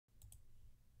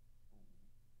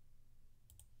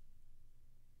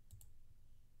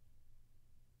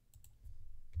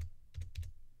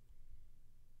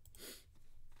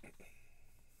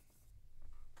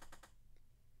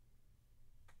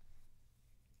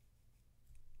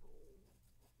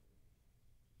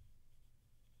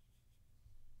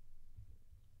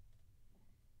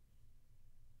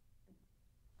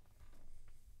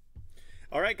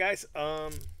right, guys.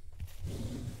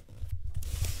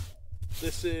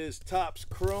 This is Topps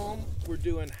Chrome. We're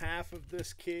doing half of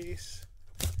this case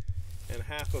and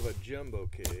half of a jumbo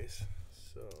case.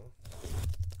 So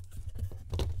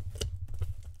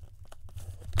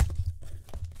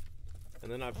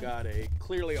and then I've got a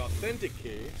clearly authentic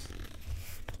case.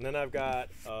 And then I've got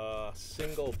a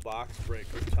single box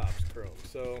break of Topps Chrome.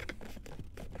 So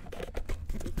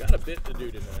we've got a bit to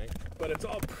do tonight, but it's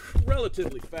all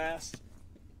relatively fast.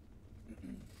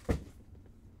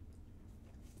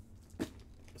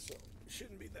 So it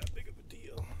shouldn't be that big of a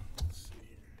deal. Let's see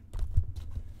here.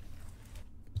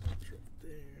 It's right there.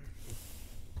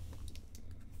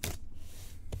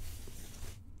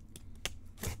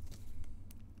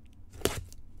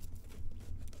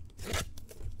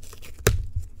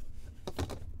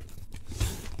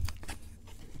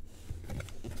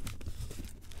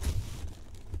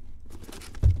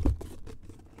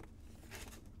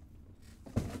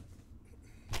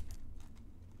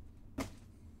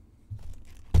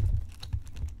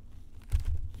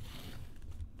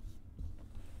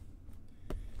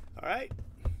 All right.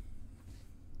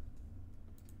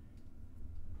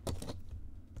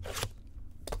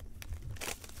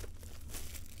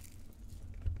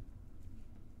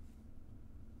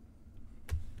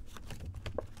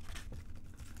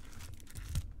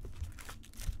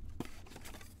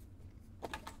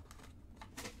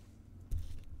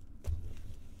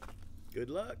 Good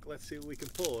luck. Let's see what we can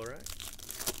pull, all right?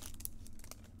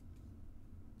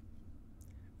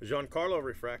 Giancarlo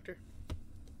refractor.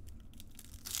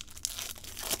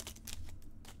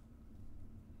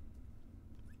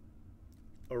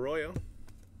 Arroyo.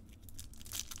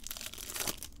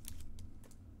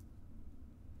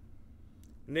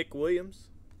 Nick Williams.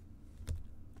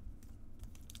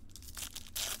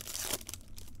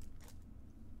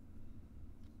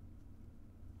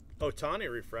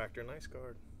 Ohtani refractor, nice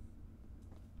card.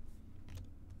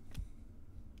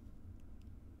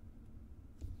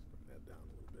 Bring that down a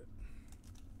little bit.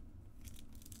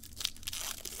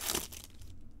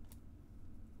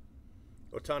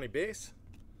 Ohtani base.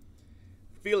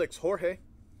 Felix Jorge,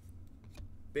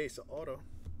 base auto.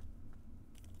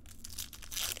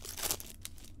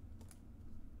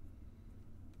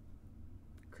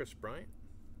 Chris Bryant.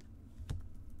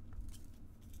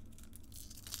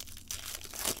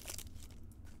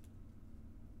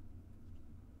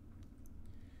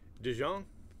 Divisional.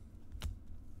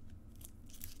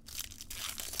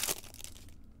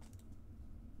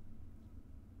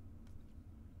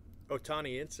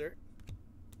 Ohtani insert.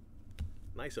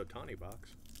 Nice Ohtani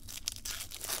box.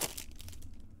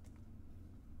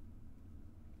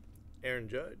 Aaron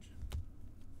Judge.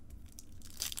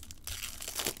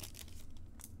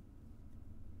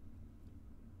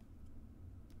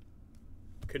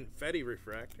 Confetti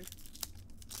refractor.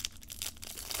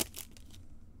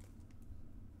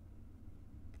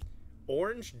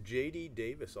 Orange JD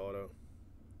Davis auto.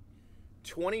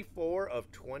 24 of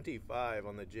 25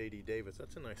 on the JD Davis.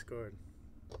 That's a nice card.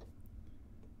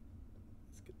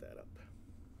 Get that up.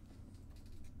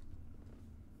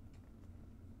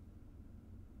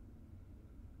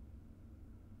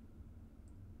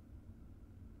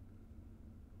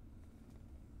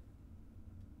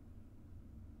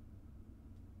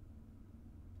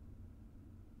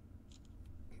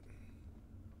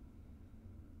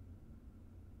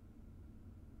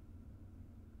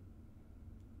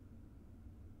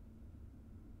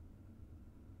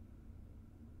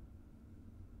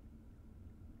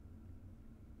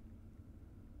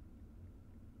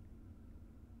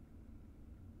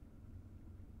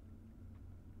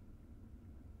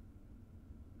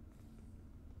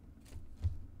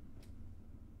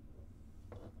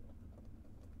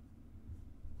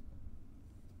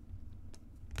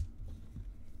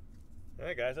 All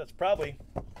right, guys, that's probably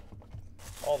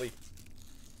all the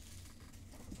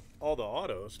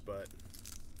autos, but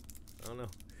I don't know.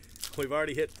 We've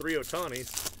already hit 3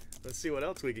 Ohtanis. Let's see what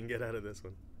else we can get out of this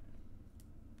one.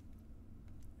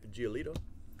 Giolito.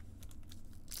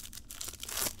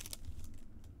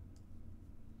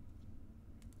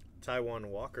 Taiwan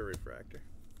Walker refractor.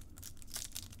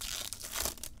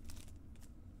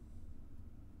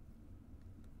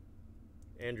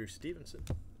 Andrew Stevenson.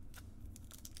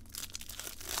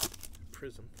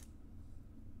 Prism.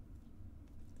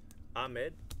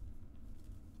 Ahmed.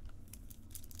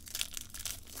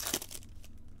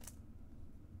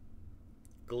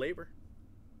 Glaber.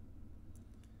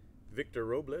 Victor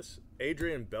Robles.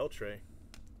 Adrian Beltre.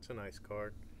 It's a nice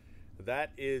card.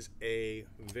 That is a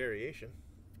variation.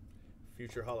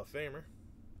 Future Hall of Famer.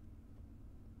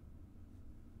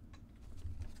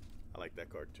 I like that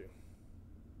card too.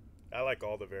 I like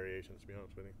all the variations, to be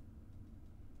honest with you.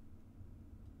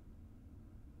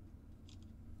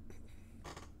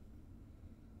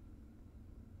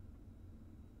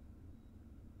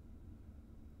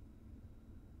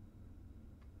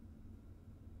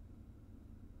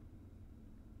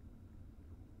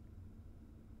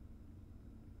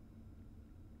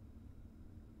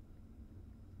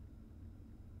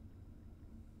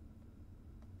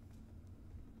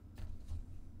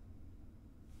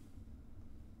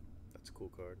 That's a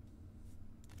cool card.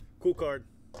 Cool card.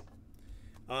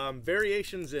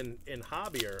 Variations in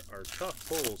hobby are tough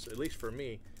pulls, at least for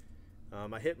me.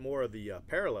 I hit more of the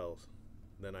parallels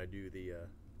than I do the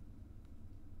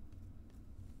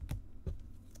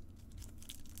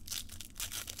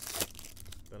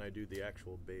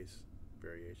actual base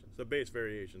variations. The base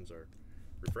variations are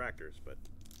refractors, but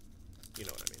you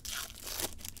know what I mean.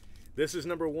 This is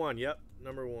number 1. Yep,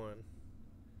 number 1.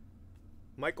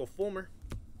 Michael Fulmer.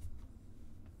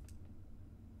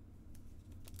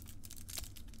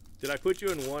 Did I put you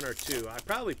in 1 or 2? I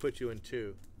probably put you in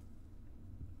 2.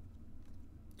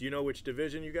 Do you know which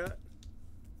division you got?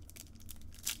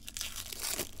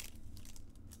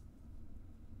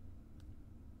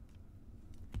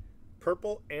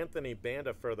 Purple Anthony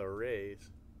Banda for the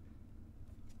Rays.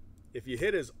 If you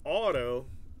hit his auto,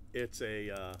 it's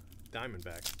a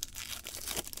Diamondback.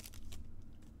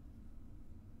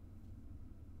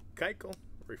 Keuchel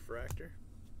refractor.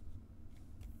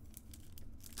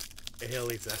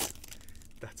 AL East,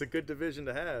 that's a good division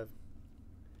to have.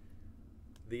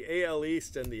 The AL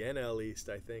East and the NL East,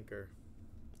 I think, are,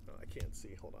 oh, I can't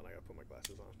see. Hold on, I gotta put my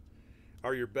glasses on.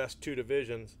 Are your best 2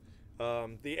 divisions.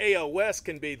 The AL West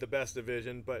can be the best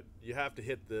division, but you have to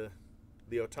hit the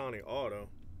Ohtani auto.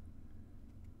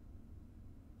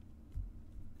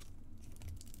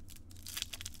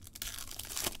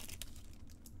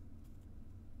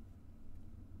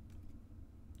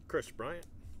 Chris Bryant.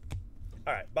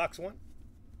 All right, box 1.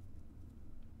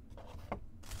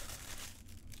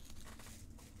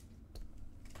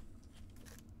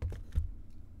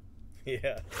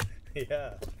 Yeah,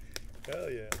 yeah,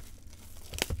 hell yeah.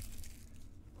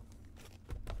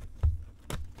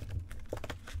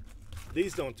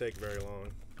 These don't take very long,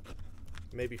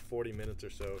 maybe 40 minutes or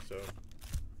so,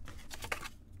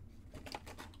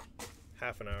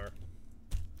 half an hour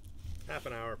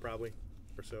probably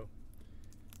or so.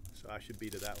 So I should be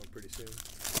to that one pretty soon.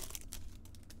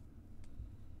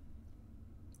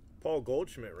 Paul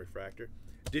Goldschmidt refractor.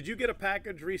 Did you get a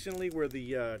package recently where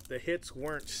the hits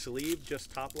weren't sleeved,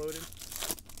 just top loaded?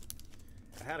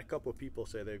 I had a couple of people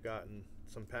say they've gotten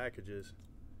some packages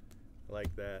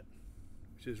like that,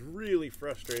 which is really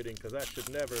frustrating because that should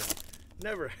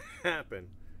never happen.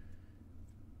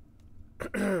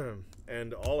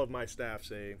 And all of my staff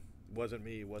say, wasn't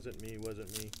me, wasn't me,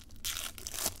 wasn't me.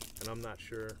 And I'm not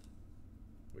sure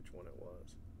which one it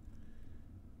was.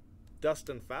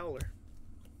 Dustin Fowler.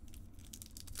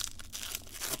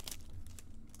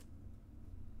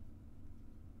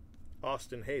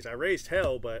 Austin Hayes. I raised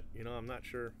hell, but, you know, I'm not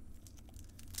sure.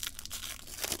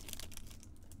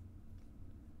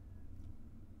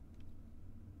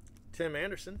 Tim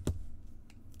Anderson.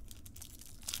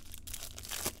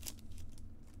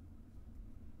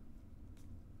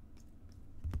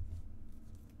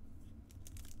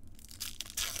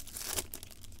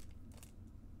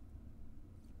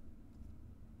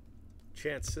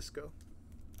 Chance Cisco.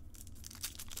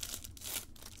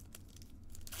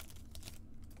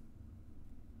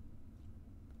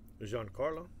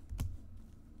 Giancarlo.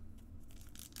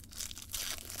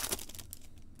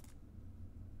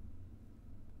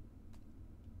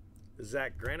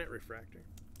 Zach Granite refractor.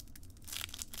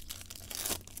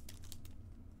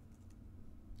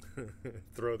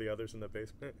 Throw the others in the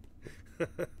basement.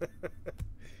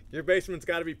 Your basement's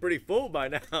got to be pretty full by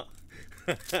now.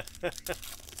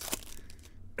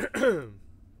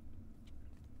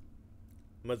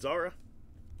 Mazzara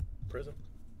Prism.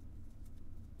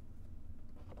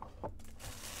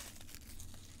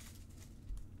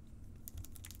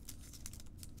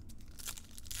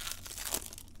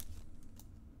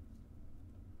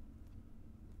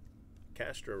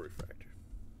 Castro refractor.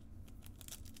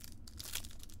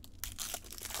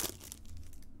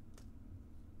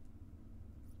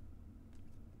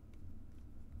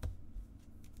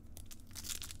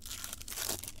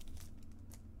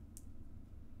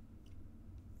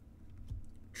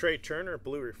 Trey Turner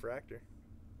blue refractor.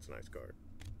 It's a nice card.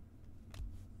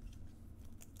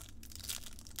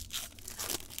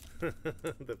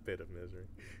 The pit of misery.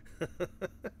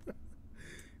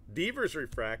 Devers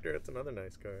refractor. That's another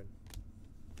nice card.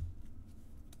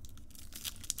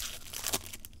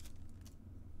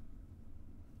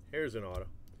 Here's an auto.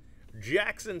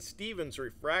 Jackson Stevens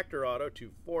refractor auto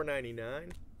to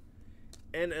 $4.99.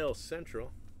 NL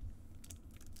Central.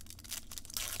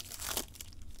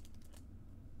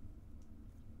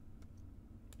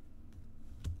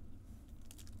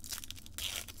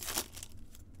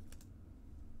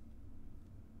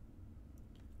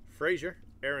 Frazier,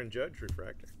 Aaron Judge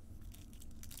refractor.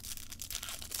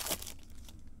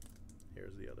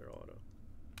 Here's the other auto.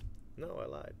 No, I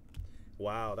lied.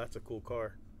 Wow, that's a cool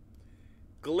car.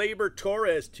 Gleyber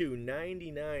Torres to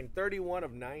 99. 31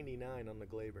 of 99 on the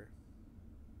Gleyber.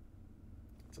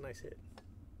 It's a nice hit.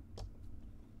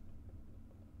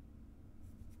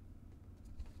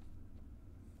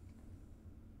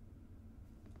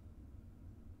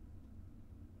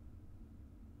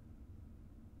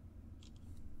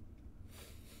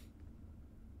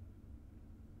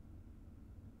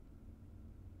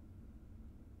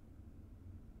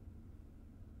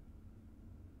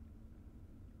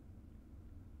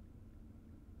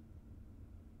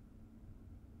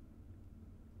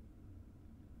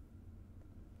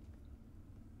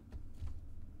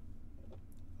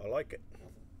 I like it.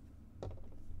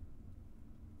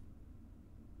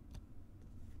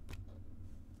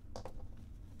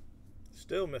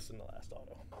 Still missing the last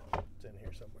auto. It's in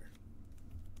here somewhere.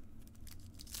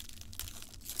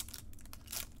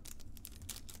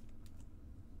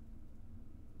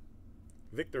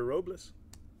 Victor Robles.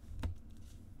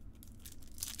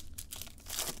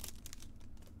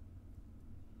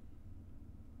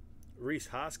 Rhys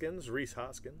Hoskins.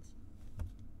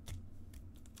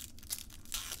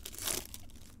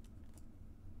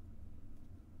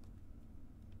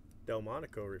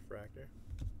 Delmonico refractor.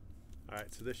 All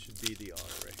right, so this should be the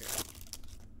auto right here.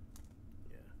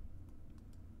 Yeah.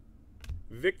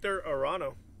 Victor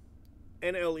Arano.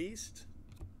 NL East.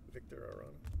 Victor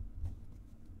Arano.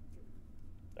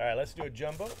 All right, let's do a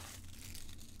jumbo.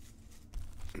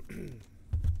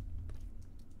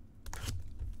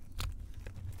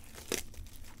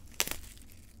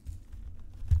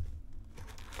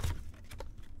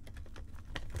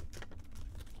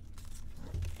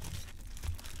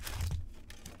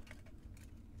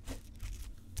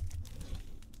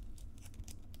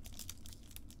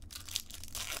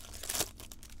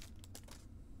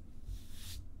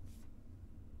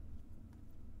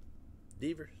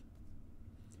 Devers.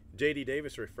 JD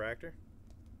Davis refractor.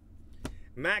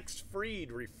 Max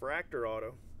Fried refractor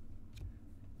auto.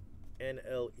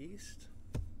 NL East.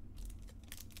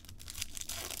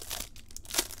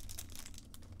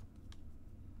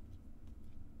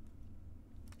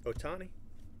 Otani.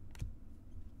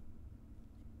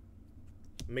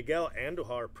 Miguel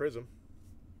Andujar Prism.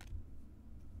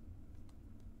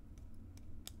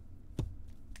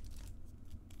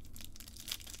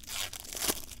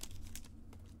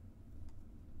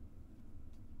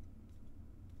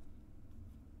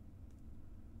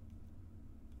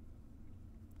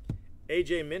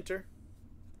 AJ Minter,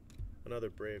 another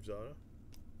Braves auto.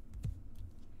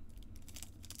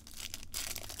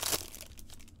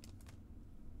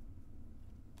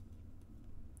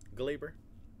 Gleyber,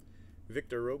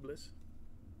 Victor Robles.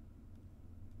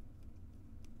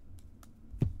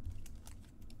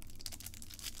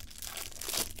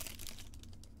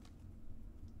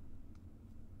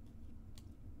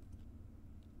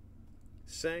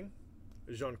 Sang,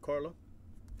 Giancarlo.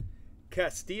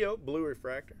 Castillo, blue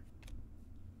refractor.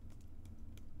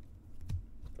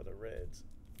 For the Reds.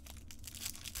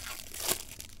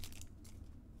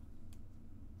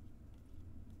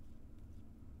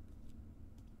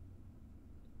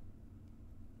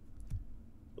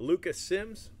 Lucas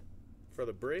Sims for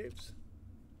the Braves.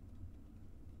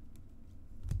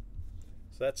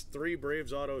 So that's 3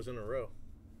 Braves autos in a row.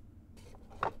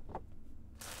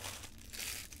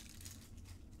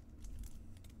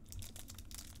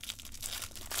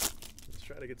 Let's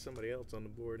try to get somebody else on the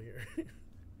board here.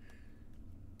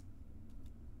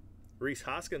 Rhys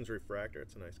Hoskins refractor.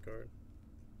 It's a nice card.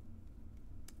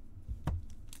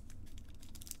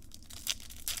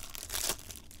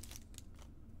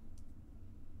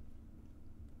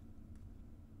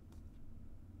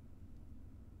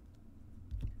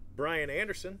 Brian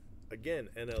Anderson, again,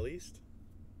 NL East.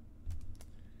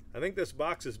 I think this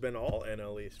box has been all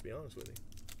NL East, to be honest with you.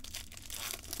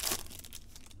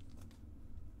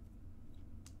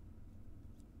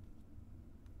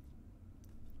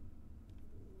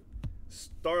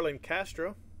 Starlin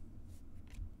Castro,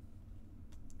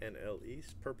 NL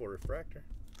East, purple refractor.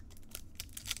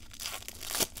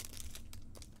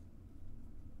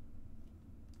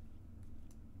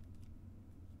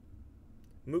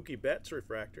 Mookie Betts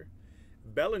refractor.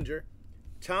 Bellinger,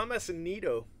 Thomas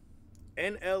Nido,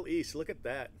 NL East. Look at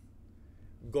that.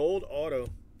 Gold auto.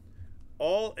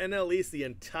 All NL East. The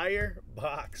entire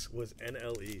box was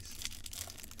NL East.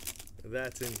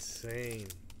 That's insane.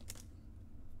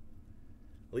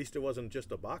 At least it wasn't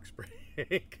just a box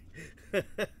break.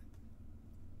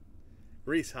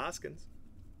 Rhys Hoskins.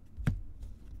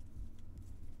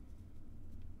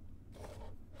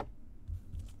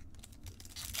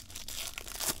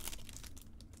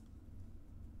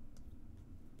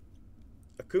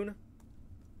 Acuna.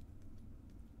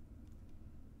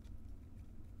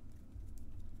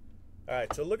 All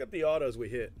right, so look at the autos we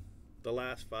hit. The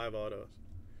last 5 autos.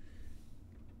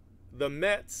 The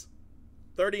Mets,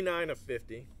 39 of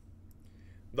 50.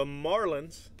 The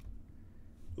Marlins,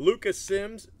 Lucas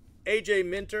Sims, AJ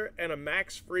Minter, and a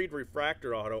Max Fried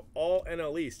refractor auto, all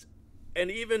NL East. And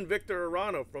even Victor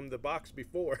Arano from the box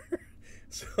before.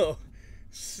 So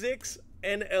 6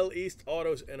 NL East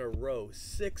autos in a row.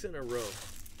 6 in a row.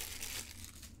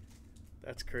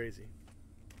 That's crazy.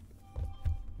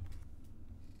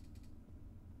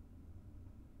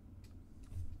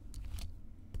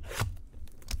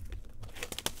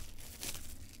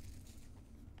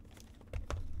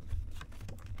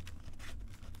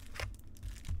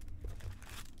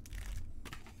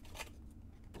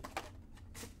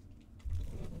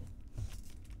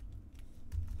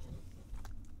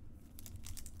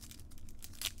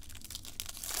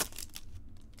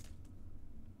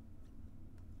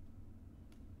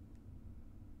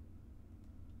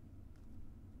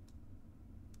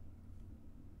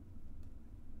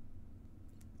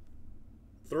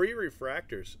 Three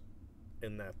refractors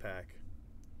in that pack.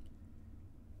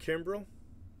 Kimbrel,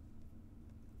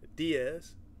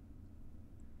 Diaz,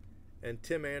 and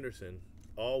Tim Anderson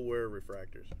all were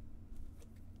refractors.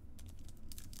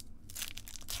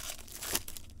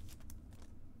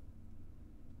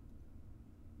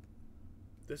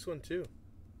 This one too.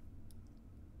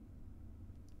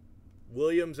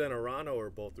 Williams and Arano are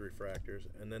both refractors,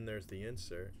 and then there's the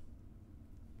insert.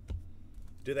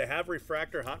 Do they have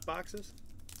refractor hot boxes?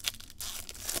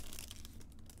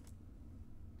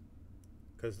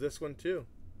 Because this one too.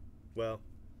 Well,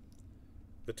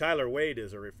 the Tyler Wade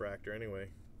is a refractor anyway.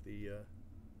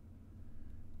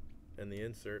 And the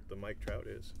insert, the Mike Trout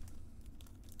is.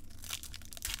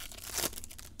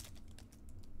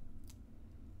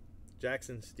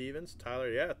 Jackson Stevens,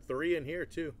 Tyler, yeah, 3 in here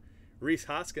too. Reese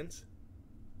Hoskins.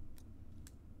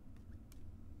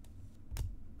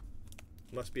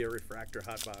 Must be a refractor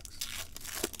hot box.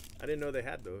 I didn't know they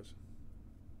had those.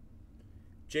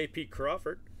 J.P.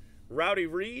 Crawford. Rowdy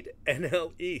Reed,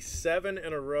 NL East. 7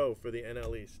 in a row for the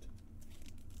NL East.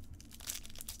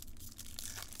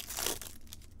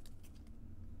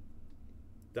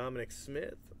 Dominic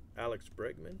Smith, Alex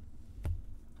Bregman.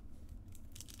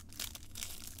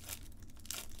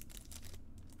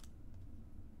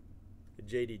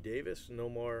 J.D. Davis,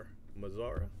 Nomar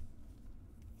Mazara.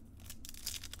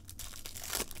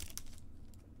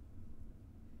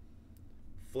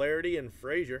 Flaherty and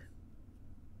Frazier.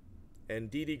 And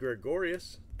Didi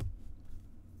Gregorius.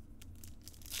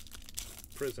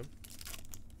 Prism.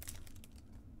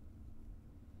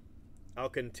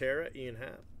 Alcantara, Ian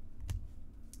Happ.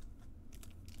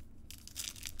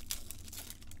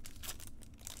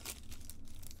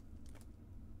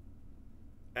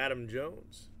 Adam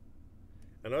Jones.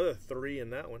 Another 3 in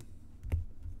that one.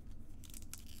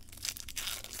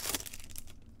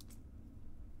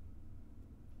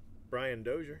 Brian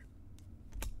Dozier.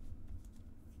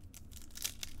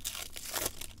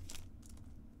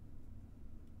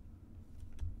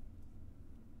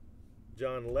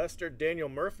 John Lester, Daniel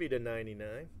Murphy to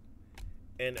 99,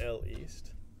 NL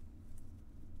East.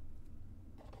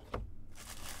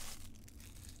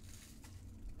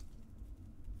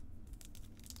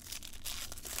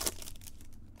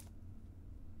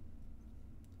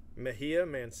 Mejia,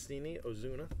 Mancini,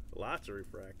 Ozuna, lots of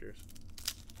refractors.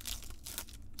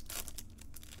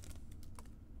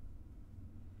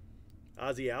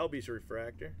 Ozzy Albies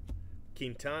refractor.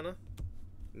 Quintana,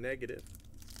 negative.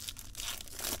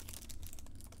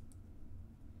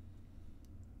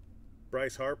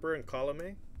 Bryce Harper and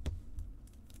Colome.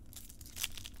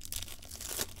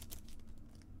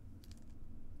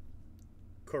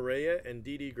 Correa and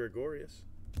Didi Gregorius.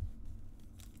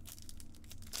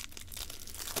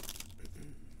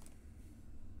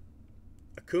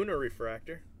 Acuna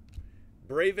refractor.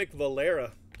 Breivik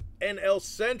Valera. NL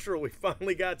Central, we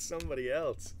finally got somebody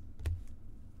else.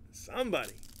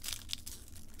 Somebody.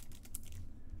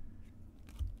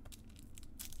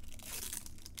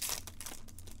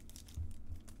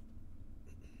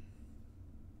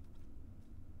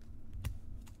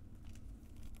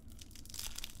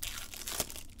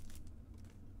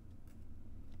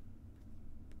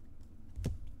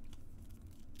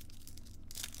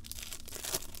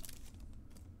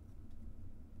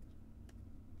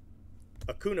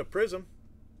 Acuna Prism,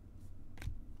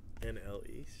 NL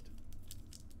East.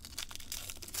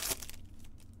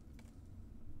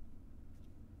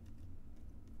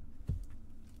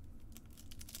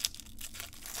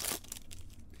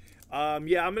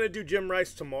 Yeah, I'm going to do Jim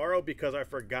Rice tomorrow because I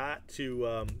forgot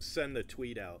to send the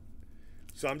tweet out.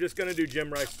 So I'm just going to do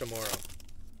Jim Rice tomorrow.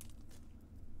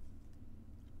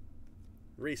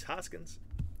 Reese Hoskins,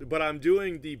 But I'm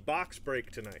doing the box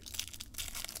break tonight.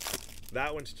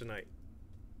 That one's tonight.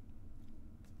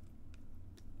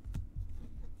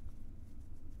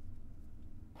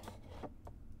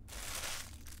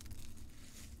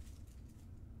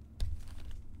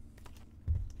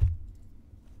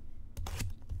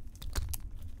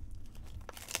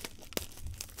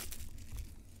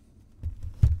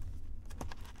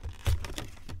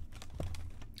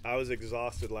 I was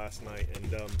exhausted last night,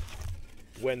 and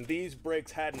when these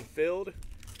breaks hadn't filled,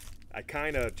 I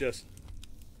kind of just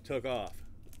took off.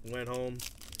 Went home,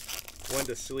 went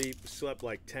to sleep, slept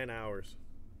like 10 hours.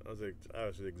 I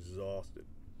was exhausted.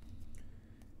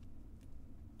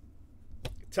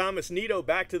 Thomas Nito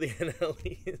back to the NL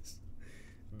East.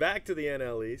 Back to the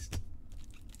NL East.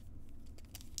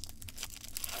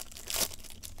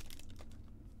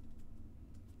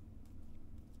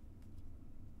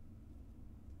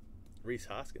 Rhys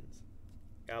Hoskins.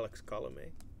 Alex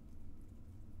Colomé.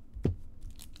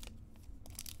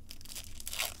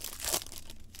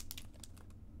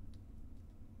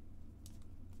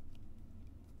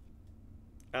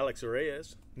 Alex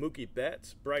Reyes, Mookie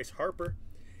Betts, Bryce Harper,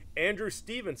 Andrew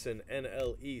Stevenson,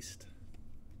 NL East.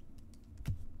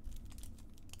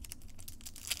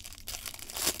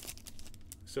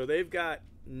 So they've got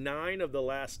 9 of the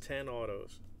last 10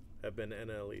 autos have been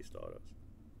NL East autos.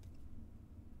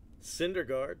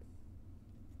 Syndergaard.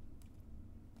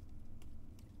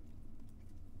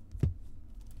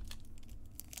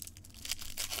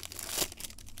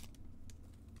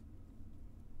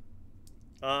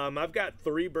 I've got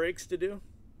 3 breaks to do.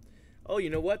 Oh, you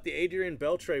know what? The Adrian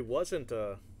Beltre wasn't.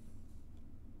 I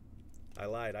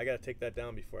lied. I gotta take that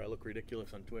down before I look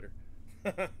ridiculous on Twitter.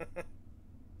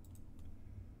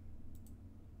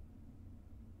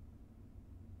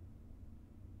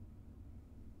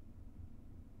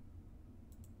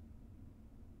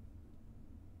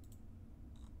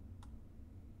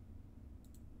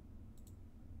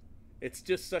 It's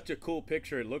just such a cool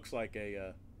picture. It looks like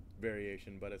a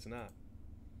variation, but it's not.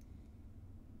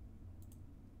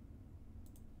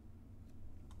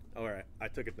 All right, I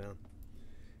took it down.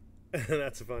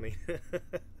 That's funny.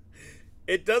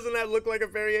 It doesn't that look like a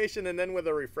variation, and then with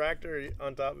a refractor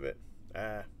on top of it?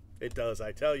 Ah, it does.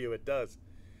 I tell you, it does.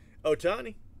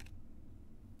 Ohtani.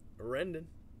 Rendon.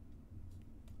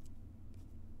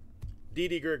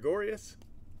 Didi Gregorius.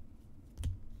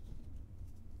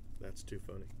 That's too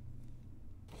funny.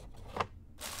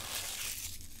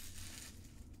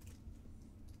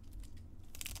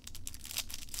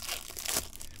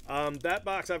 That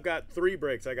box, I've got 3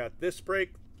 breaks. I got this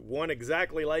break, one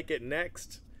exactly like it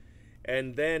next,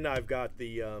 and then I've got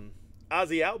the Ozzy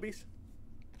Albies,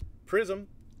 Prism,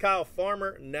 Kyle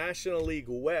Farmer, National League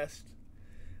West,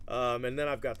 and then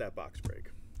I've got that box break.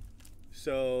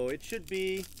 So it should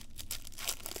be,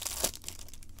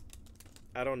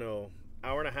 I don't know,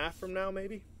 hour and a half from now,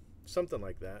 maybe, something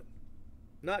like that.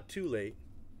 Not too late.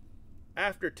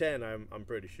 After 10, I'm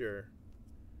pretty sure.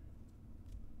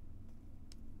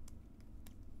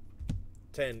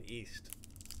 10 East.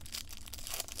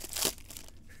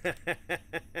 I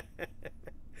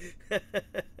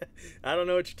don't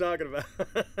know what you're talking about.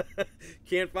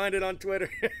 Can't find it on Twitter.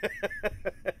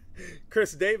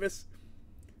 Chris Davis.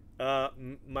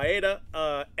 Maeda.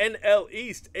 NL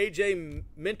East. AJ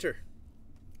Minter.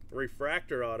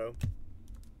 Refractor auto.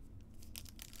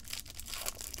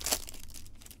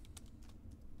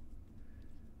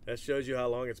 That shows you how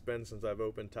long it's been since I've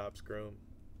opened Topps Chrome.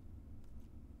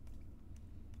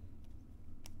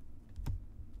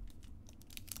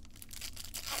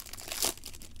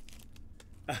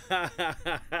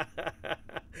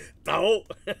 Oh.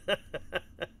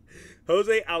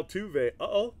 Jose Altuve.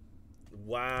 Uh-oh.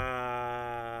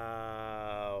 Wow.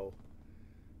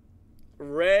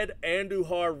 Red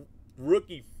Andujar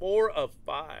rookie 4 of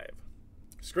 5.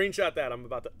 Screenshot that. I'm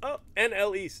about to. Oh,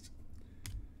 NL East.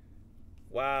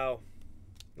 Wow.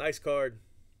 Nice card.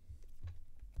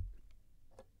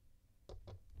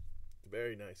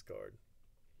 Very nice card.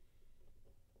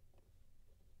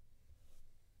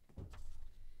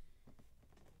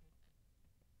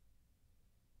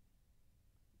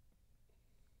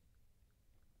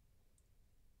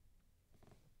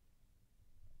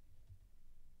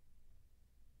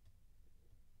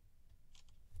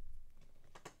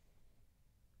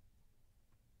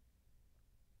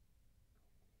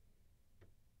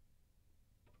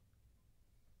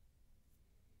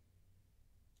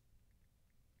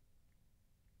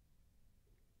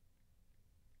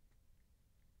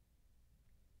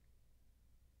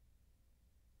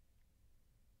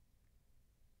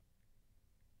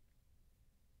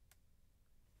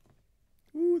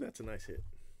 Ooh, that's a nice hit.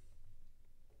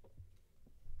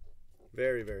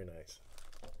 Very, very nice.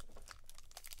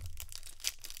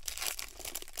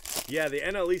 Yeah, the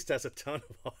NL East has a ton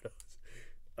of autos.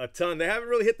 A ton. They haven't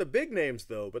really hit the big names,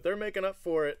 though, but they're making up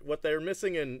for it. What they're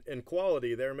missing in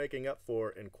quality, they're making up for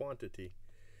in quantity.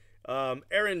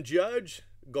 Aaron Judge,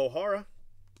 Gohara,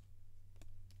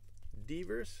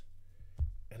 Devers,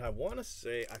 and I want to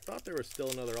say, I thought there was still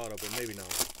another auto, but maybe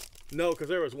not. No, because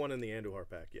there was one in the Andujar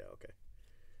pack. Yeah, okay.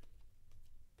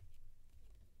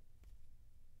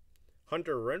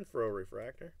 Hunter Renfroe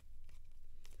refractor.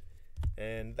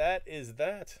 And that is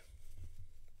that.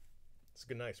 It's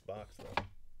a nice box, though.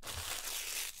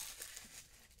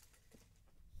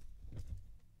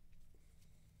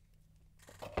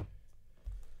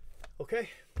 Okay.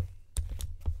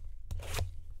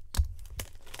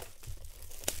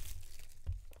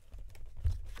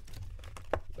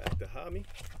 Back to hobby.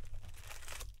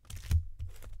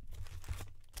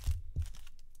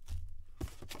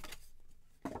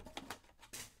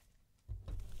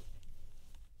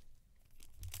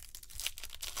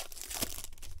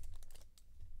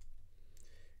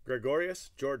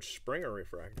 Gregorius, George Springer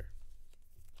refractor.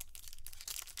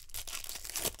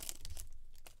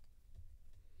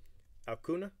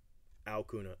 Acuna.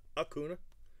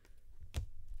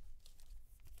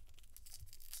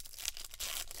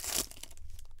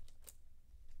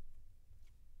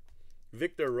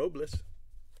 Victor Robles.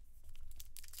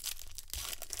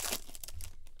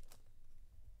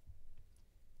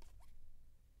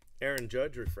 Aaron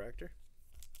Judge refractor.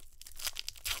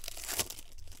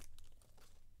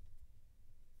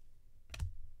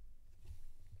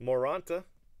 Moranta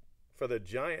for the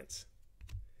Giants.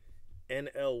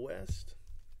 NL West.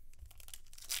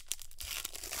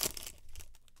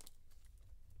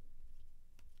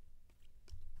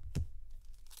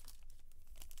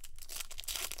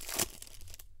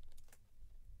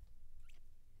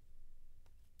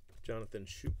 Jonathan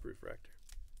Shoup refractor.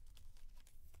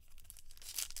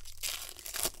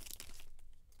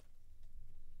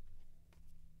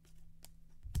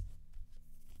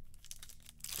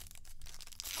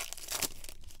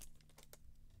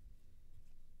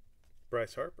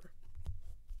 Bryce Harper.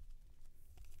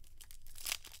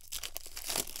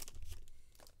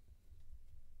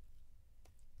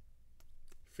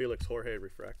 Felix Jorge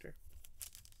refractor.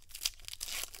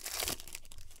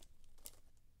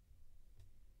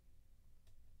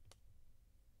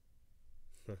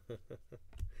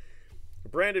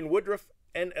 Brandon Woodruff,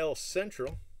 NL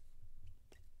Central.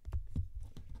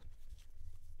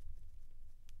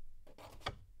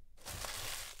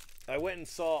 I went and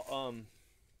saw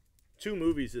two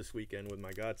movies this weekend with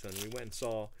my godson. We went and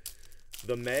saw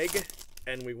The Meg,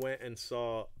 and we went and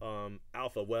saw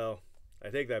Alpha. Well, I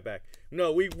take that back.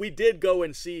 No, we did go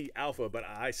and see Alpha, but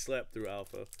I slept through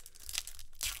Alpha.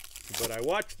 But I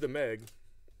watched The Meg.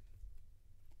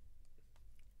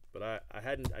 But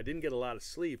I didn't get a lot of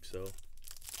sleep, so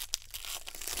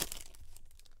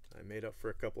I made up for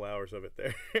a couple hours of it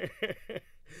there.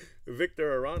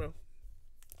 Victor Arano.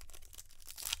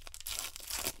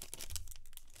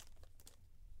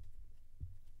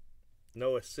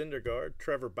 Noah Syndergaard,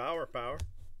 Trevor Bauer power.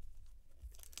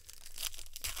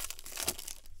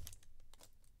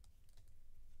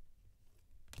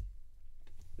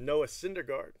 Noah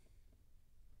Syndergaard.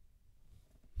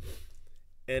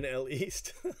 NL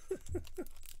East.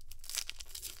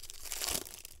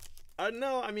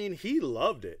 No, I mean, he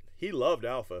loved it. He loved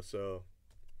Alpha, so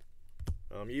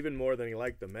even more than he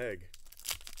liked the Meg.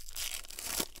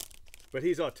 But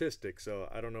he's autistic, so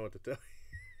I don't know what to tell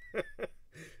you.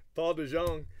 Paul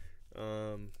DeJong.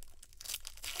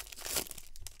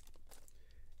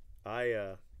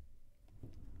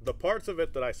 The parts of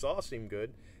it that I saw seemed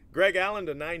good. Greg Allen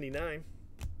to 99.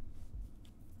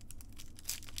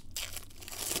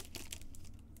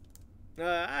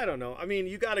 I don't know. I mean,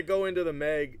 you got to go into the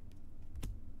Meg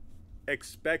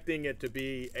expecting it to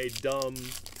be a dumb,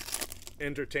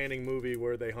 entertaining movie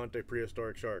where they hunt a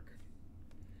prehistoric shark.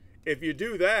 If you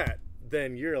do that,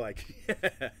 then you're like,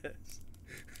 yes.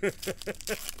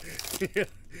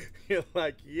 You're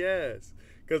like, yes.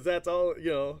 Because that's all,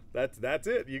 you know, that's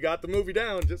it. You got the movie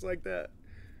down just like that.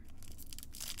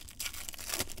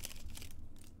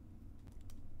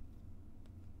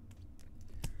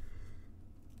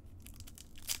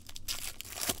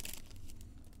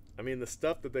 I mean, the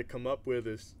stuff that they come up with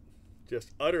is just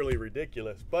utterly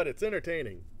ridiculous, but it's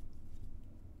entertaining.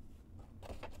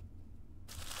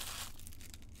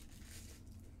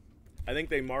 I think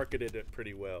they marketed it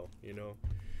pretty well, you know.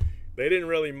 They didn't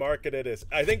really market it as...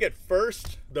 I think at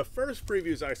first, the first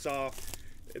previews I saw,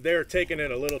 they were taking it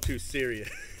a little too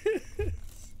serious.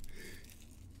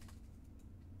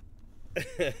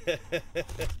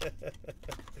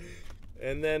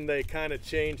 And then they kind of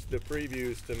changed the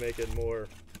previews to make it more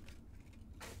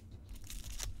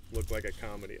look like a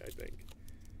comedy, I think.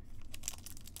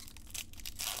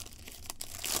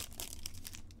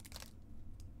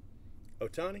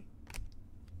 Ohtani.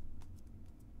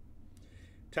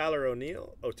 Tyler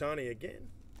O'Neill. Ohtani again.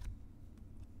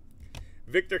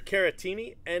 Victor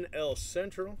Caratini, NL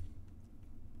Central.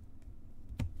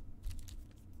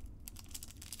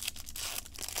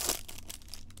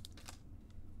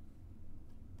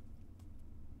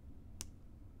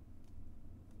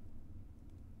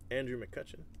 Andrew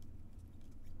McCutchen.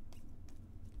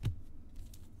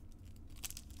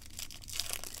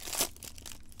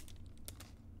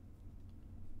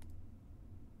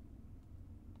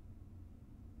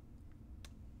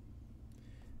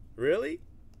 Really?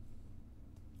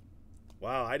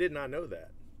 Wow, I did not know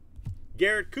that.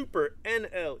 Garrett Cooper,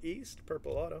 NL East,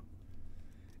 purple auto.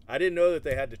 I didn't know that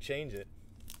they had to change it.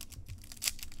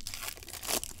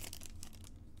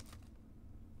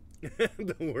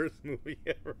 The worst movie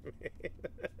ever made.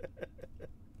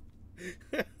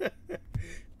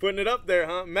 Putting it up there,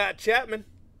 huh? Matt Chapman.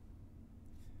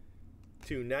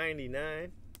 $2.99.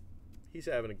 He's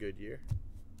having a good year.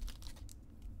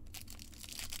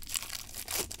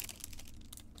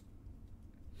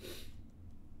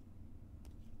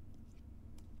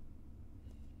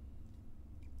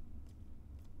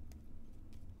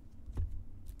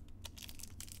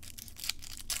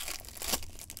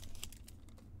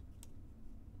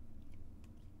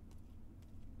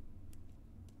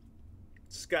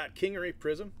 Scott Kingery,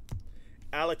 Prism.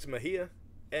 Alex Mejia,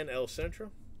 NL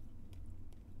Central.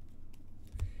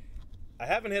 I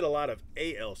haven't hit a lot of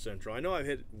AL Central. I know I've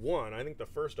hit one. I think the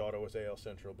first auto was AL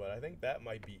Central, but I think that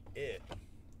might be it.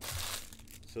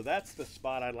 So that's the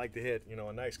spot I'd like to hit, you know,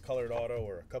 a nice colored auto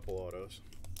or a couple autos.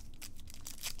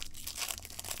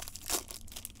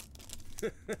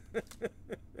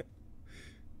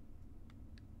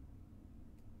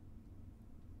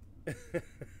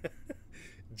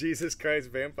 Jesus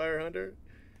Christ Vampire Hunter.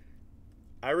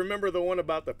 I remember the one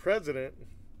about the president,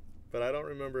 but I don't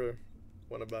remember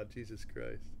one about Jesus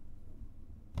Christ.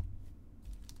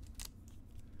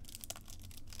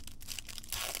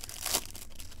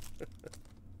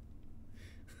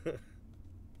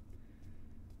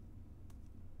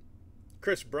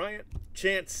 Chris Bryant,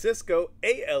 Chance Cisco,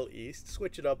 AL East.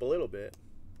 Switch it up a little bit.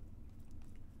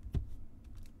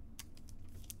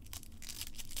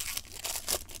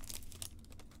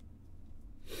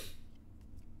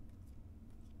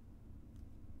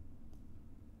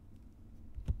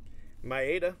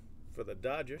 Maeda for the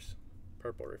Dodgers,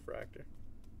 purple refractor.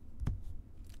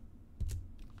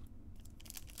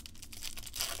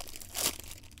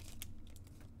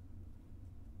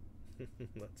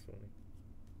 That's funny.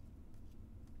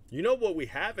 You know what we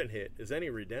haven't hit is any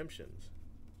redemptions,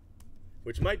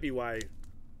 which might be why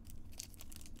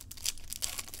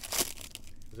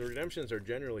the redemptions are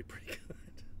generally pretty good.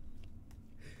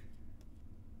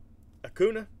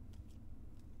 Acuna.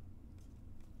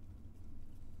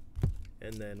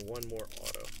 And then one more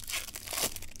auto.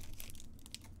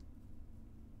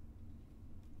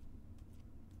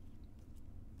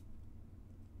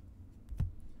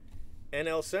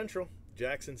 NL Central,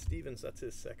 Jackson Stevens, that's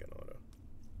his second auto.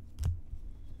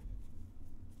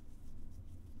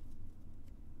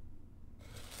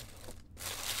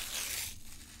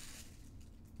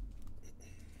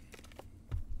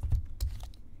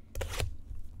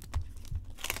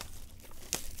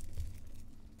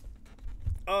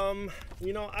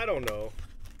 You know, I don't know.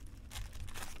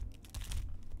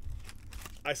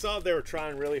 I saw they were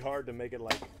trying really hard to make it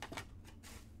like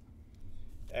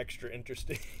extra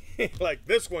interesting. Like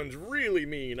this one's really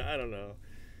mean. I don't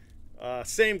know.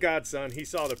 Same Godson, he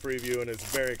saw the preview and is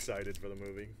very excited for the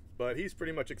movie. But he's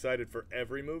pretty much excited for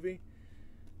every movie.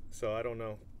 So I don't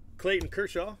know. Clayton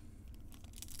Kershaw.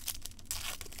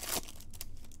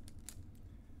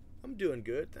 I'm doing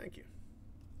good, thank you.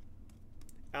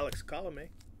 Alex Colomé.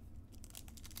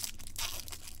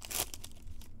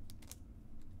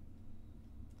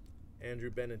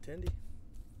 Andrew Benintendi.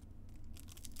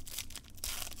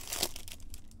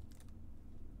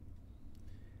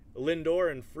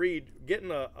 Lindor and Fried getting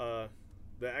the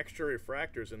extra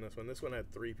refractors in this one. This one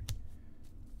had three.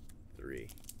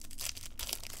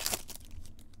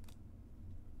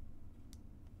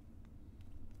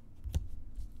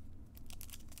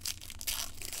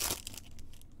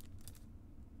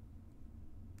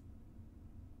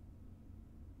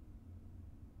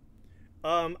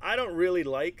 I don't really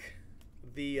like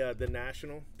the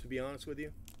National, to be honest with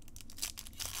you.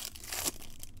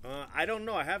 I don't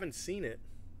know. I haven't seen it,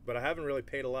 but I haven't really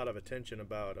paid a lot of attention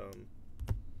about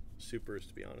Supers,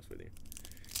 to be honest with you.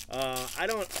 I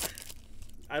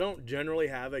don't generally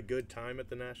have a good time at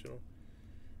the National.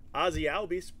 Ozzy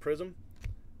Albies, Prism.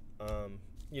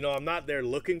 You know, I'm not there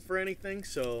looking for anything,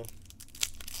 so.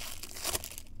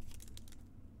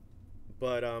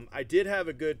 But I did have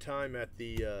a good time at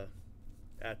the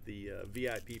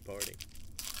VIP party.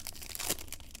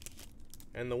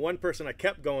 And the one person I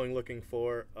kept going looking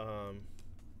for,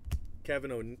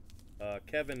 Kevin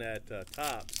at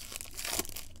Tops.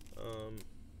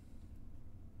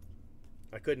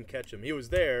 I couldn't catch him. He was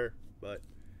there, but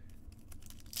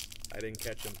I didn't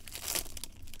catch him.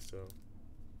 So,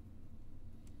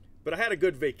 but I had a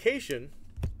good vacation.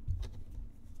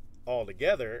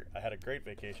 Altogether, I had a great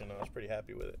vacation. I was pretty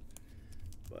happy with it.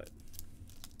 But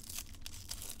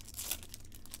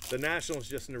the Nationals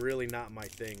just really not my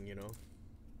thing, you know.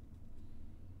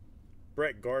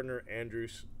 Brett Gardner,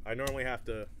 Andrews. I normally have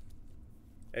to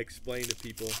explain to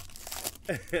people.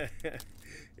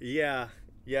 Yeah.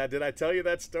 Did I tell you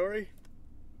that story?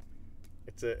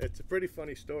 It's a pretty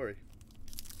funny story.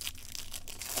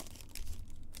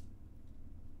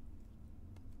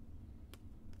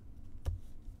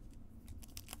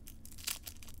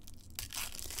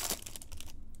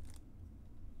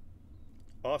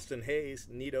 Austin Hayes,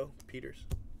 Nito, Peters.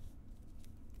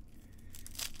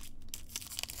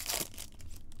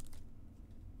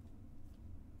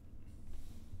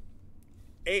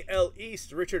 AL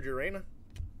East, Richard Urena,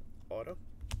 auto.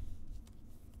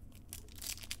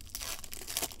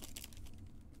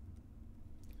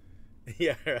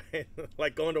 Yeah, right.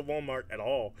 Like going to Walmart at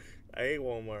all. I hate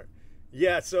Walmart.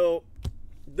 Yeah, so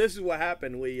this is what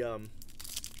happened. We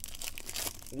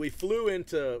flew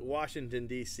into Washington,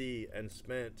 D.C. and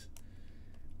spent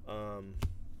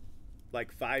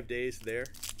like 5 days there.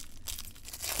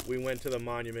 We went to the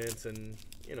monuments and,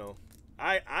 you know,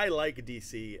 I like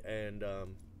D.C. and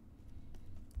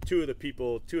two of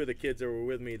the kids that were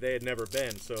with me, they had never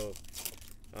been. So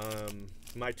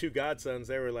my two godsons,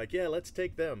 they were like, yeah, let's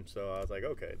take them. So I was like,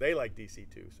 okay. They like D.C.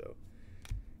 too. So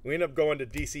we ended up going to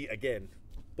D.C. again.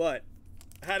 But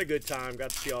I had a good time.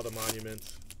 Got to see all the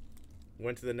monuments.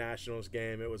 Went to the Nationals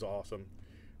game. It was awesome.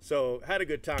 So had a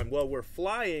good time. Well, we're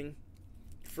flying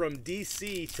from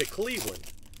D.C. to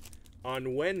Cleveland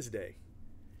on Wednesday.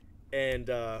 And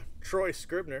Troy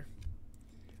Scribner,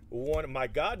 my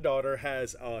goddaughter,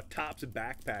 has a Topps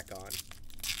backpack on.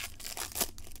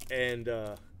 And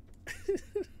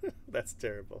that's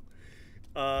terrible.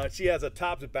 She has a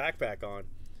Topps backpack on.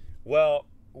 Well,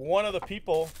 one of the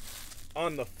people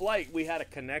on the flight, we had a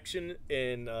connection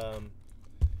in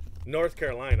North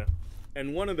Carolina,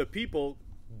 and one of the people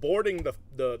boarding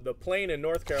the plane in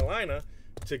North Carolina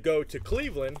to go to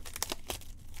Cleveland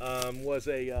was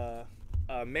a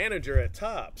manager at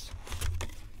Topps,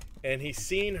 and he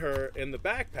seen her in the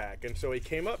backpack, and so he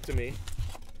came up to me,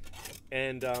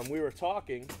 and we were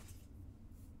talking,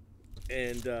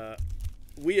 and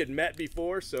we had met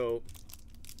before, so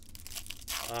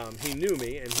he knew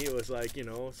me, and he was like, you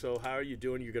know, so how are you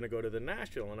doing? You're gonna go to the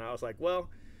National? And I was like, well,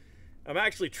 I'm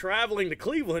actually traveling to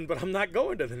Cleveland, but I'm not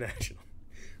going to the National.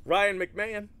 Ryan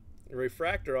McMahon,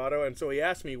 refractor auto, and so he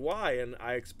asked me why, and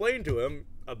I explained to him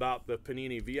about the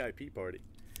Panini VIP party,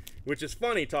 which is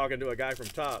funny talking to a guy from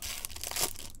Topps.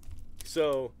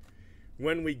 So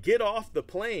when we get off the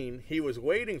plane, he was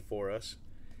waiting for us,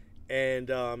 and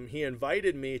he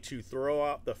invited me to throw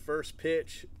out the first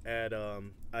pitch at a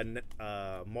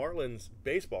Marlins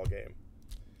baseball game.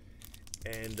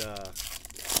 And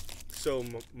so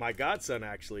my godson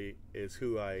actually is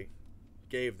who I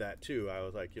gave that to. I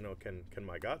was like, you know, can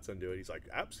my godson do it? He's like,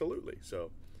 absolutely. So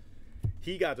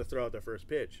he got to throw out the first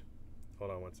pitch.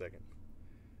 Hold on one second.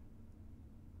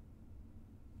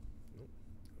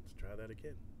 Let's try that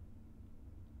again.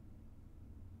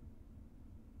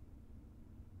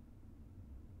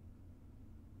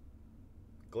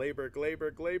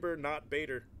 Glaber, not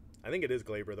Bader. I think it is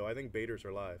Glaber, though. I think Baders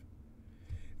are live.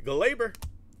 Glaber,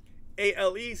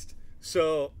 AL East.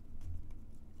 So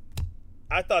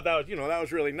I thought that was, you know, that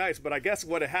was really nice. But I guess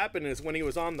what had happened is when he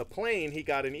was on the plane, he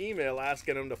got an email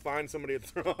asking him to find somebody to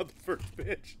throw out the first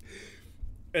pitch.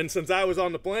 And since I was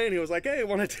on the plane, he was like, hey,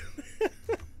 want to do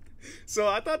it? So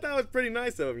I thought that was pretty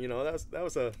nice of him. You know, that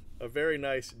was a very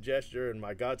nice gesture. And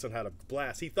my godson had a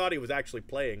blast. He thought he was actually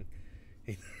playing.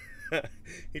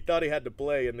 He thought he had to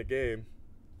play in the game,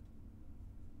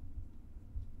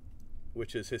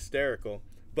 which is hysterical.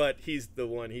 But he's the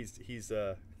one. He's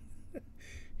on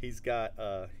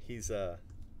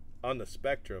the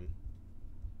spectrum,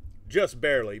 just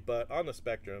barely, but on the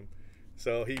spectrum.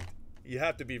 So you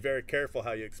have to be very careful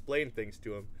how you explain things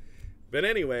to him. But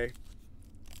anyway,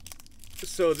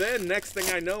 So then next thing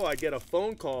I know, I get a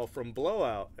phone call from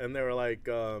Blowout, and they were like,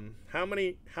 how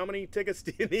many tickets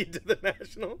do you need to the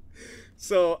National?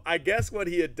 So I guess what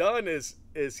he had done is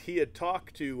he had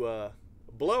talked to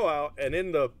Blowout, and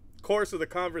in the course of the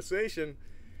conversation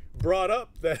brought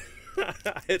up that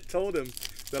I had told him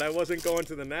that I wasn't going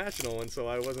to the National, and so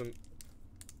I wasn't.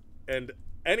 And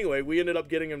anyway, we ended up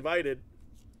getting invited,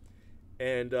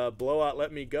 and Blowout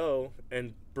let me go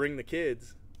and bring the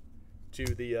kids to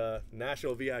the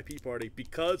National VIP party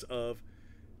because of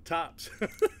Tops.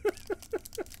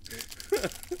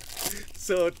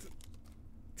 So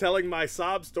telling my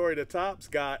sob story to Tops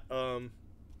got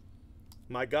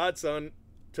my godson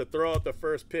to throw out the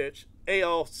first pitch,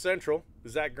 AL Central,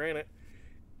 Zach Granite,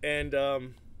 and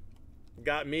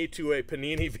got me to a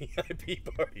Panini VIP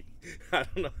party. I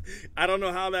don't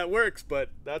know how that works, but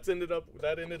that ended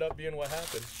up being what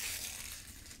happened.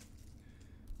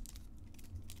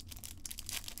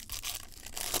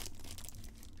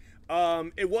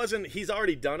 It wasn't. He's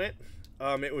already done it.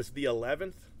 It was the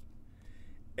 11th,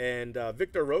 and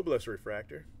Victor Robles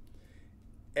refractor,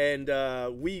 and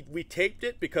we taped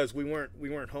it because we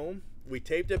weren't home. We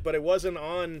taped it, but it wasn't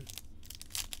on.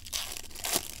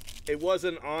 It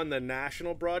wasn't on the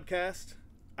national broadcast.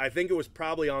 I think it was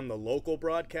probably on the local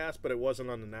broadcast, but it wasn't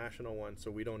on the national one, so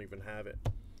we don't even have it.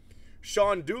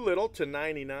 Sean Doolittle to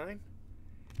 99,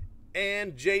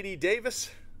 and J.D. Davis,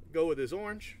 go with his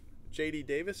orange. J.D.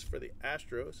 Davis for the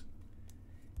Astros,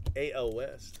 AL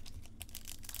West.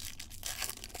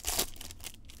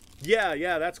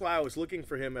 Yeah, that's why I was looking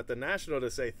for him at the National to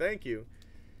say thank you.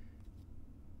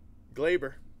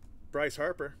 Glaber, Bryce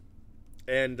Harper,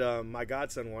 and my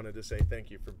godson wanted to say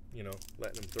thank you for,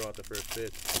 letting him throw out the first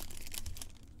pitch.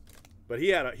 But he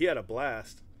had a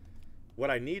blast.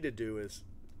 What I need to do is,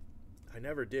 I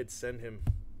never did send him.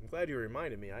 I'm glad you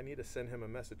reminded me. I need to send him a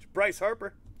message. Bryce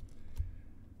Harper.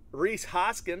 Reese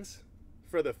Hoskins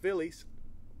for the Phillies.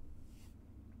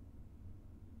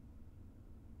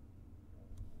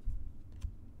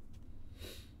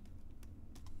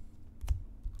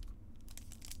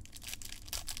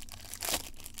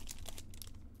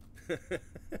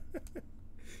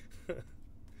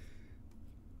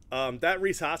 That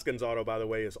Reese Hoskins auto, by the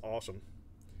way, is awesome.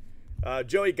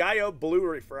 Joey Gallo, blue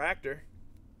refractor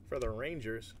for the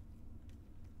Rangers.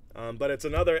 But it's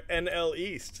another NL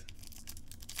East.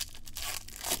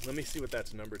 Let me see what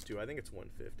that's numbered to. I think it's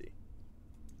 150.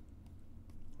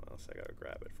 Well, so I gotta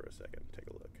grab it for a second. Take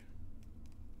a look.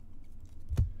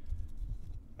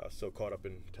 I was so caught up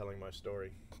in telling my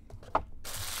story.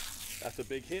 That's a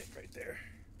big hit right there.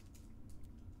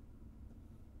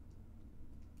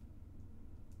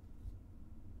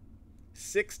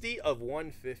 $60 of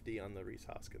 150 on the Reese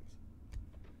Hoskins.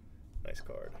 Nice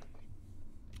card.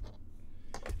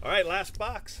 All right, last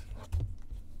box.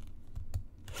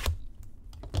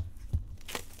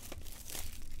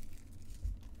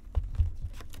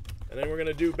 And then we're going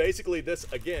to do basically this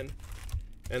again.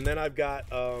 And then I've got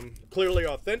clearly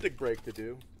authentic break to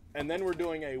do. And then we're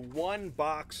doing a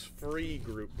 1-box free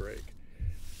group break.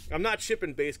 I'm not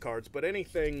shipping base cards, but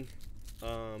anything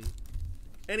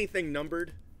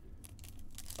numbered.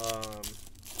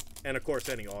 And of course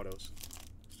any autos.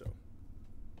 So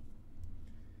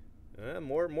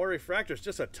more refractors.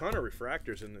 Just a ton of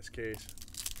refractors in this case.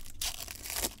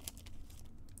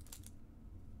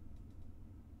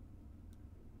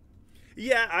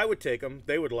 Yeah, I would take them.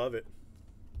 They would love it.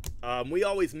 We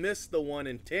always miss the one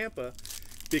in Tampa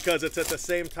because it's at the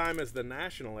same time as the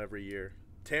National every year.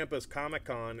 Tampa's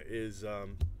Comic-Con is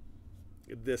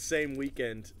the same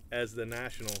weekend as the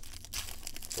National,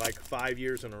 like 5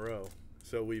 years in a row.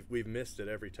 So we've missed it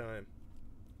every time.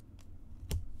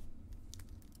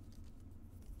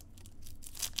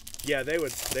 Yeah,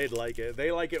 they'd like it.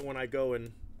 They like it when I go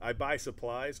and I buy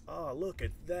supplies. Oh, look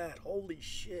at that. Holy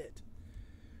shit.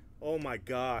 Oh my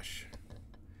gosh.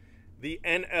 The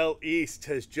NL East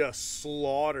has just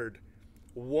slaughtered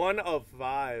 1 of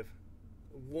 5.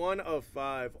 1 of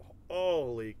 5.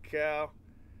 Holy cow.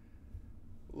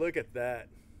 Look at that.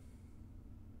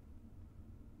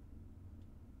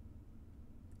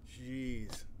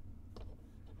 Jeez.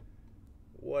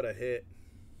 What a hit.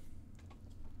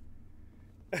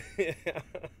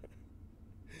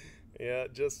 Yeah,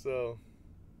 just so.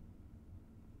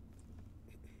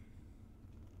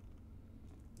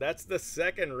 That's the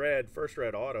second red, first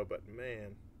red auto, but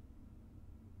man.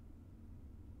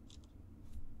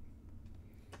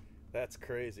 That's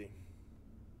crazy.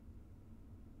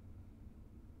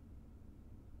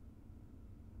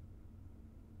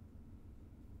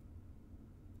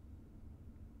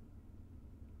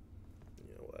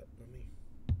 You know what?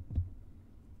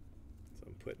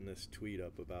 putting this tweet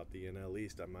up about the NL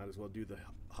East, I might as well do the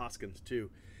Hoskins too.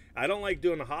 I don't like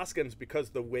doing the Hoskins because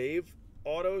the Wave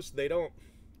autos, they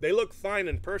look fine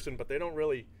in person, but they don't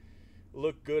really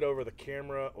look good over the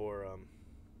camera, or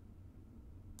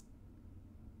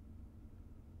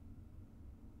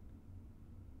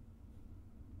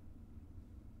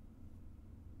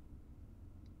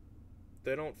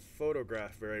they don't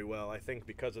photograph very well, I think,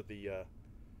 because of the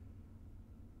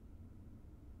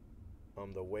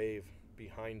wave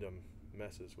behind them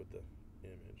messes with the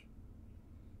image.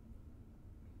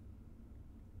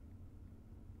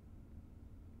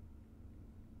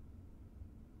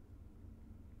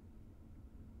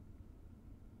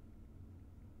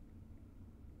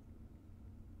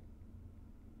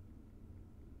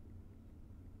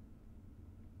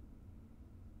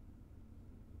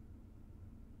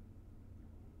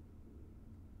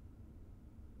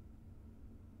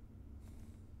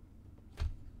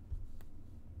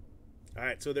 All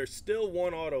right, so there's still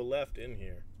one auto left in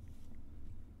here.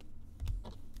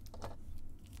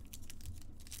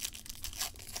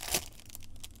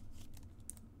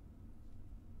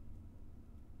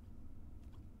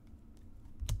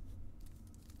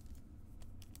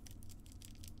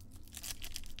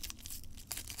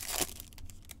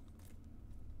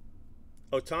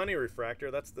 Ohtani refractor.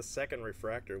 That's the second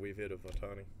refractor we've hit of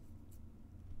Ohtani.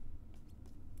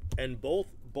 And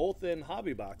both in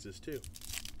hobby boxes too.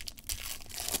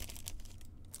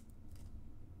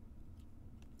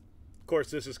 Of course,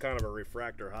 this is kind of a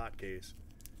refractor hot case.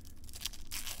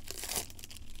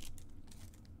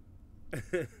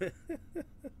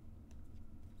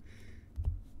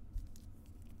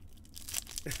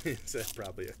 That's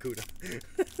probably a Cuda.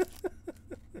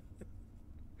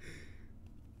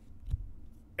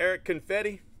 Eric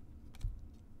Confetti,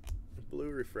 blue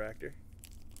refractor.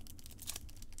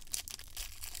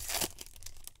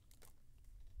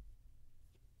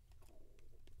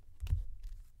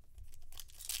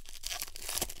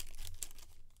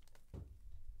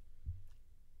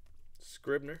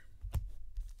 Scribner.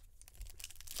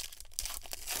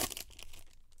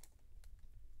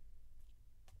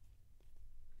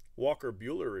 Walker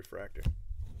Buehler refractor.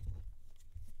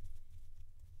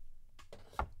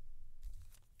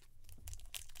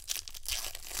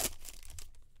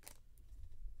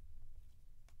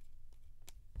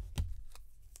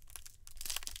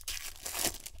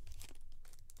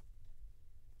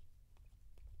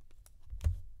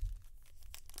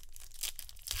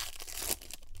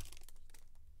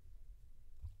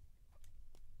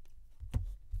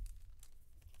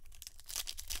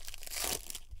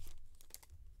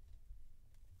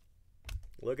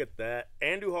 Look at that.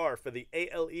 Andujar for the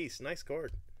AL East. Nice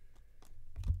card.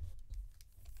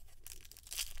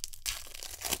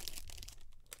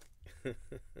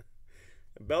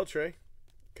 Beltre.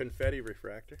 Confetti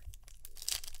refractor.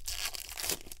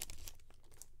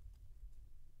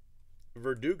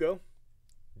 Verdugo.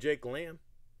 Jake Lamb.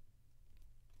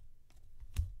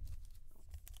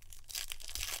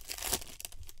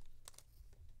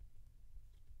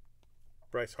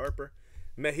 Bryce Harper.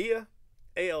 Mejia.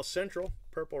 AL Central,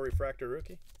 purple refractor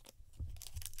rookie.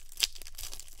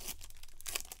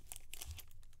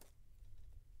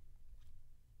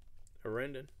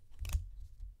 Herendon.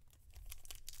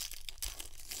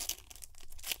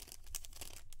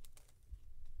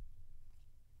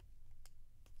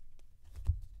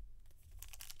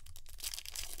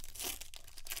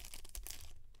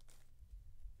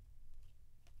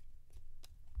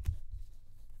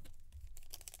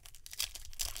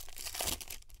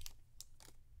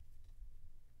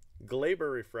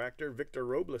 Glaber refractor, Victor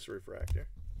Robles refractor.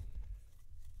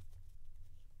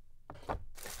 All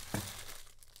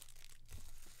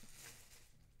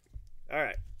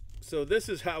right, so this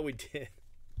is how we did.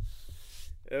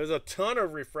 There was a ton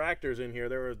of refractors in here.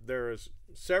 There was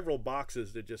several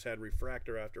boxes that just had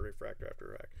refractor after refractor after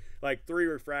refractor, like 3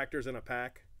 refractors in a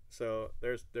pack. So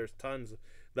there's tons.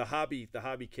 The hobby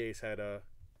case had a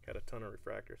ton of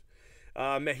refractors.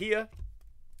 Mejia,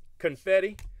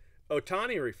 Confetti.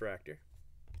 Ohtani refractor.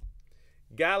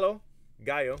 Gallo,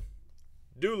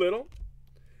 Doolittle,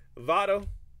 Votto,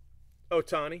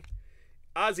 Ohtani,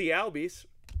 Ozzie Albies,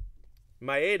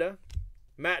 Maeda,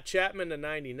 Matt Chapman to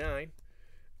 99,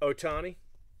 Ohtani,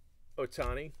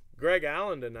 Greg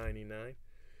Allen to 99,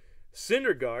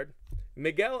 Syndergaard,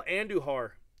 Miguel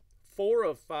Andujar, 4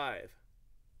 of 5,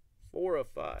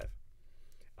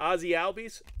 Ozzie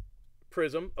Albies,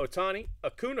 Prism, Ohtani,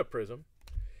 Acuna Prism,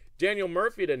 Daniel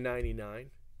Murphy to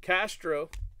 99, Castro,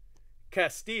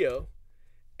 Castillo,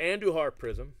 Andujar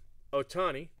Prism,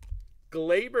 Ohtani,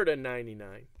 Glaber to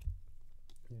 99,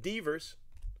 Devers,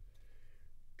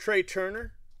 Trey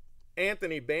Turner,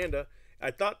 Anthony Banda,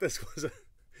 I thought this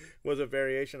was a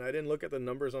variation. I didn't look at the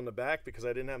numbers on the back because I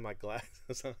didn't have my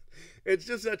glasses on. It's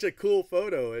just such a cool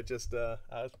photo. It just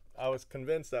I was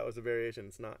convinced that was a variation.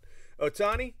 It's not.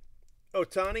 Ohtani,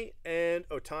 and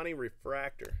Ohtani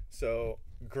refractor. So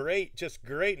great, just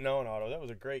great non-auto. That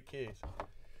was a great case.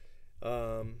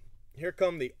 Here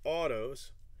come the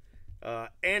autos.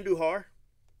 Andujar,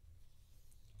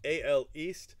 AL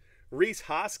East. Rhys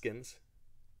Hoskins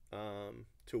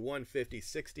to 150,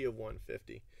 60 of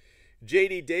 150.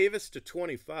 JD Davis to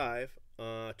 25,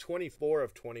 24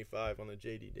 of 25 on the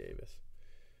JD Davis.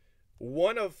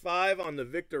 1 of 5 on the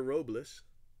Victor Robles.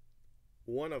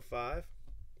 1 of 5.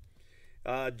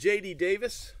 JD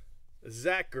Davis,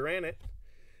 Zach Granite,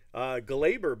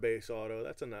 Glaber base auto.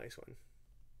 That's a nice one.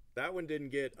 That one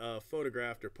didn't get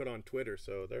photographed or put on Twitter,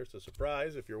 so there's a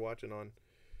surprise if you're watching on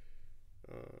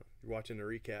watching the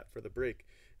recap for the break.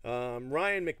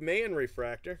 Ryan McMahon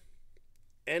refractor,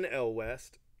 NL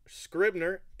West.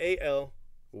 Scribner, AL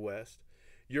West.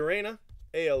 Urena,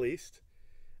 AL East.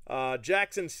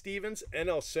 Jackson Stevens,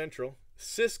 NL Central.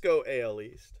 Cisco, AL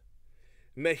East.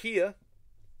 Mejia,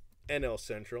 NL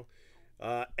Central.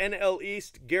 NL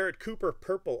East, Garrett Cooper,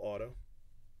 purple auto.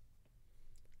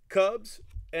 Cubs,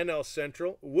 NL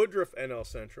Central. Woodruff, NL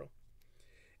Central.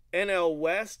 NL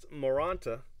West,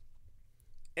 Moranta.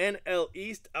 NL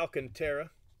East, Alcantara.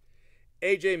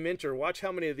 AJ Minter. Watch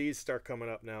how many of these start coming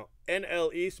up now.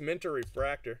 NL East, Minter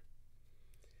refractor.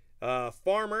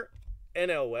 Farmer,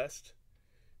 NL West.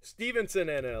 Stevenson,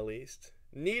 NL East.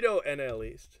 Nito, NL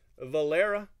East.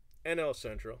 Valera, NL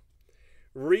Central.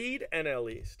 Reed,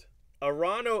 NL East.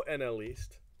 Arano, NL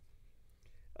East.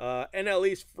 NL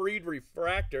East, Freed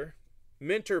refractor.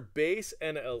 Minter base,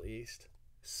 NL East.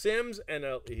 Sims,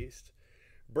 NL East.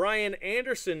 Brian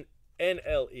Anderson,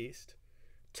 NL East.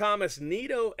 Thomas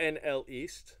Nito, NL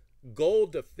East.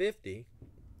 Gold to 50.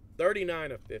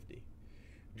 39 of 50.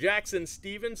 Jackson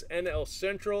Stevens, NL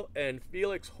Central. And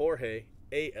Felix Jorge,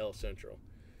 AL Central.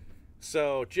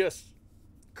 So just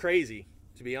crazy,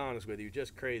 to be honest with you.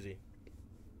 Just crazy.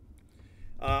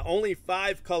 Only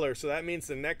 5 colors, so that means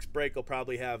the next break will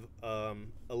probably have a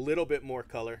little bit more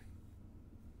color.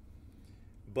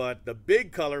 But the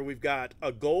big color, we've got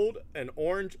a gold, an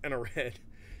orange, and a red.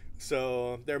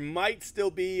 So there might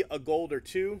still be a gold or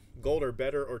two, gold or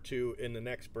better or two in the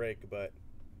next break, but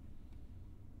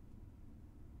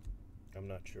I'm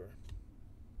not sure.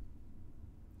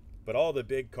 But all the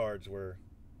big cards were,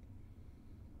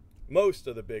 most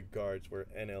of the big cards were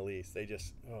NL East. They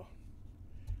just, oh,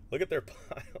 look at their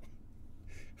pile.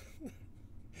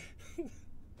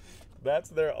 That's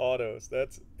their autos.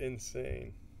 That's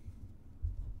insane.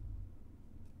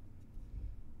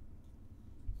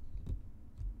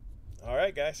 All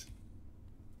right, guys.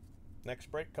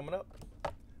 Next break coming up.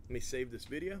 Let me save this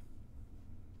video.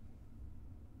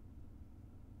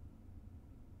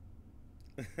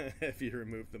 If you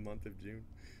remove the month of June.